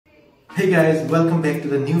Hey guys, welcome back to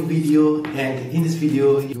the new video, and in this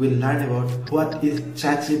video you will learn about what is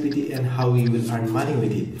ChatGPT and how you will earn money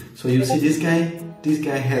with it. So you see this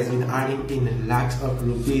guy has been earning in lakhs of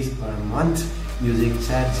rupees per month using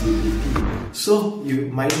ChatGPT. So you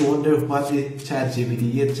might wonder what is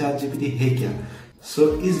ChatGPT, ये ChatGPT है क्या?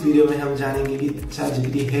 So इस video में हम जानेंगे कि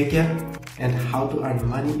ChatGPT है क्या and how to earn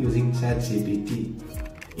money using ChatGPT.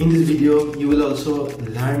 In this video, you will also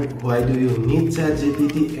learn why do you need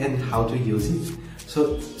ChatGPT and how to use it.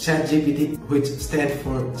 So ChatGPT, which stands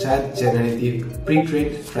for Chat Generative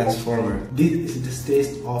Pre-trained Transformer. This is the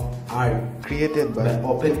stage of art created by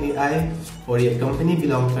OpenAI, और ये company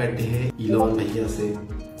belong करती है Elon भैया से.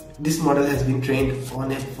 This model has been trained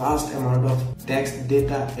on a vast amount of text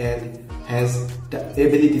data and has the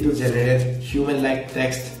ability to generate human-like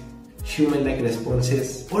text, human-like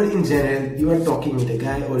responses, or in general you are talking with a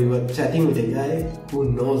guy or you are chatting with a guy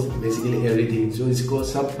who knows basically everything. जो इसको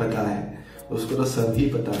सब पता है, उसको तो सभी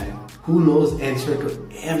पता है. Who knows answer to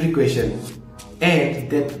every question, and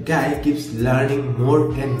that guy keeps learning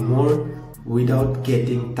more and more without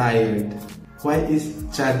getting tired. Why is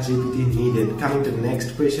ChatGPT needed? Coming to the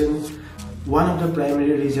next question. One of the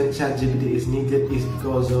primary reasons ChatGPT is needed is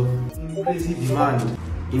because of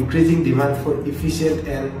increasing demand for efficient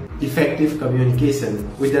and effective communication.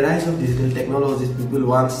 With the rise of digital technologies, people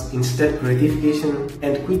want instant gratification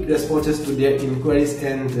and quick responses to their inquiries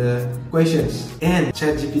and questions. And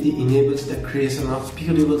ChatGPT enables the creation of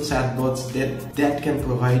beautiful chatbots that can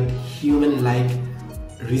provide human-like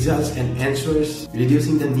results and answers,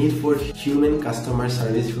 reducing the need for human customer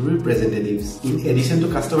service representatives. In addition to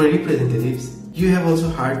customer representatives, you have also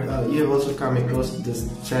come across this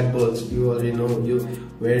chatbots. You already know,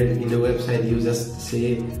 where in the website you just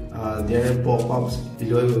say there are pop-ups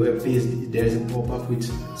below your web page. There is a pop-up which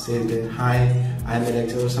says that hi, I am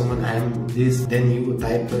Alexa or someone, I am this. Then you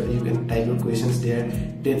can type your questions there.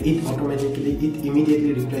 Then it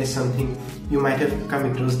immediately replies something. You might have come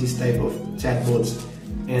across this type of chatbots.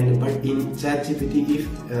 But in ChatGPT, if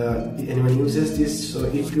anyone uses this, so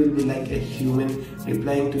it will be like a human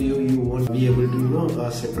replying to you. You won't be able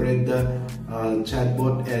to separate the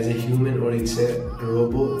chatbot as a human or it's a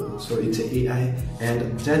robot, so it's an AI.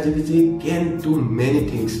 And ChatGPT can do many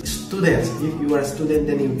things. Students, if you are a student,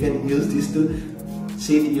 then you can use this to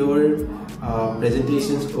cheat your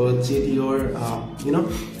presentations or cheat your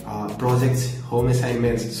projects, home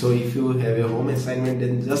assignments. So if you have a home assignment,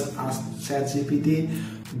 then just ask ChatGPT.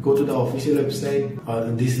 Go to the official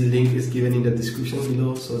website. This link is given in the description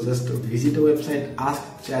below. So just visit the website, ask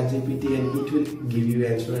ChatGPT, and it will give you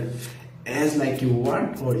answer as like you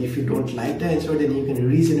want. Or if you don't like the answer, then you can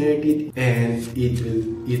regenerate it, and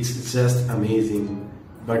it's just amazing.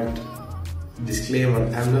 But disclaimer,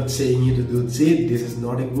 I'm not saying you to do this. This is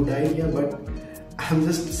not a good idea, but I'm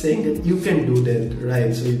just saying that you can do that,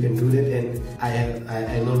 right? So you can do that, and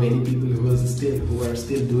I know many people who are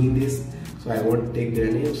still doing this. So I won't take their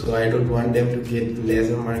names, so I don't want them to get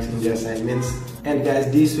lesser marks in their assignments. And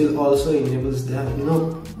guys, this will also enables the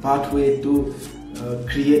pathway to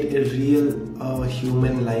create a real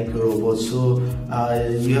human-like robot. So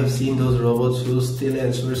you have seen those robots who still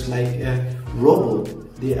answers like a robot.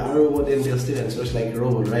 They are a robot and they still answers like a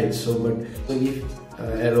robot, right? So if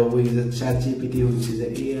a robot uses ChatGPT, which is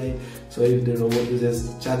an AI. So if the robot uses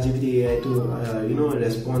ChatGPT AI to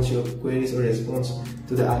respond to your queries or response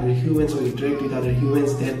to the other humans or interact with other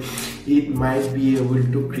humans, then it might be able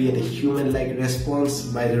to create a human-like response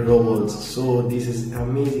by the robots. So this is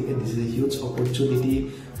amazing, and this is a huge opportunity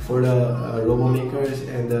for the robot makers.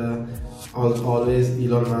 And always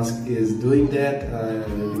Elon Musk is doing that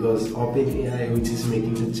because OpenAI, which is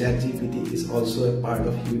making the ChatGPT, is also a part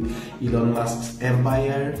of Elon Musk's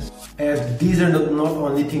empire. And these are not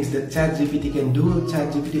only things that ChatGPT can do.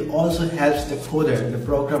 ChatGPT also helps the coder, the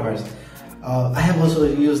programmers. I have also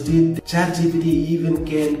used it. ChatGPT even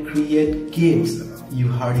can create games. You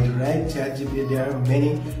heard it right, ChatGPT. There are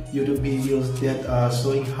many YouTube videos that are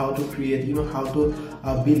showing how to create, how to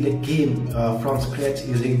build a game from scratch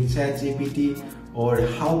using ChatGPT, or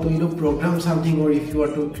how to program something, or if you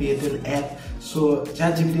want to create an app. So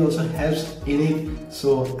ChatGPT also helps in it.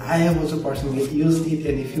 So I have also personally used it,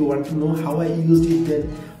 and if you want to know how I used it,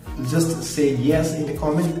 then just say yes in the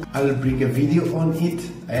comment. I will bring a video on it,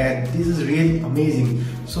 and this is really amazing.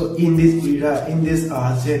 So in this era, in this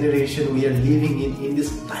generation we are living in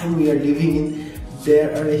this time we are living in,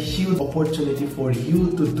 there are a huge opportunity for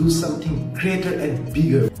you to do something greater and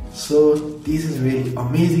bigger. So this is really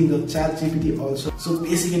amazing. The ChatGPT also. So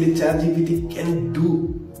basically ChatGPT can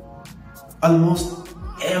do almost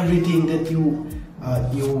everything that you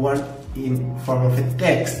want in form of a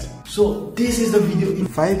text. So this is the video in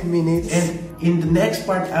 5 minutes, and in the next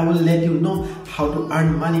part I will let you know how to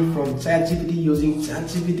earn money from ChatGPT using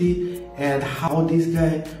ChatGPT, and how this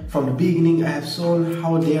guy from the beginning I have shown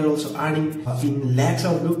how they are also earning in lakhs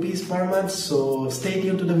of rupees per month. So stay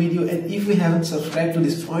tuned to the video, and if you haven't subscribed to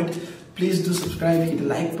this point, please do subscribe, hit the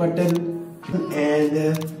like button,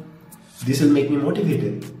 and this will make me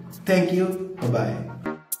motivated. Thank you, bye bye.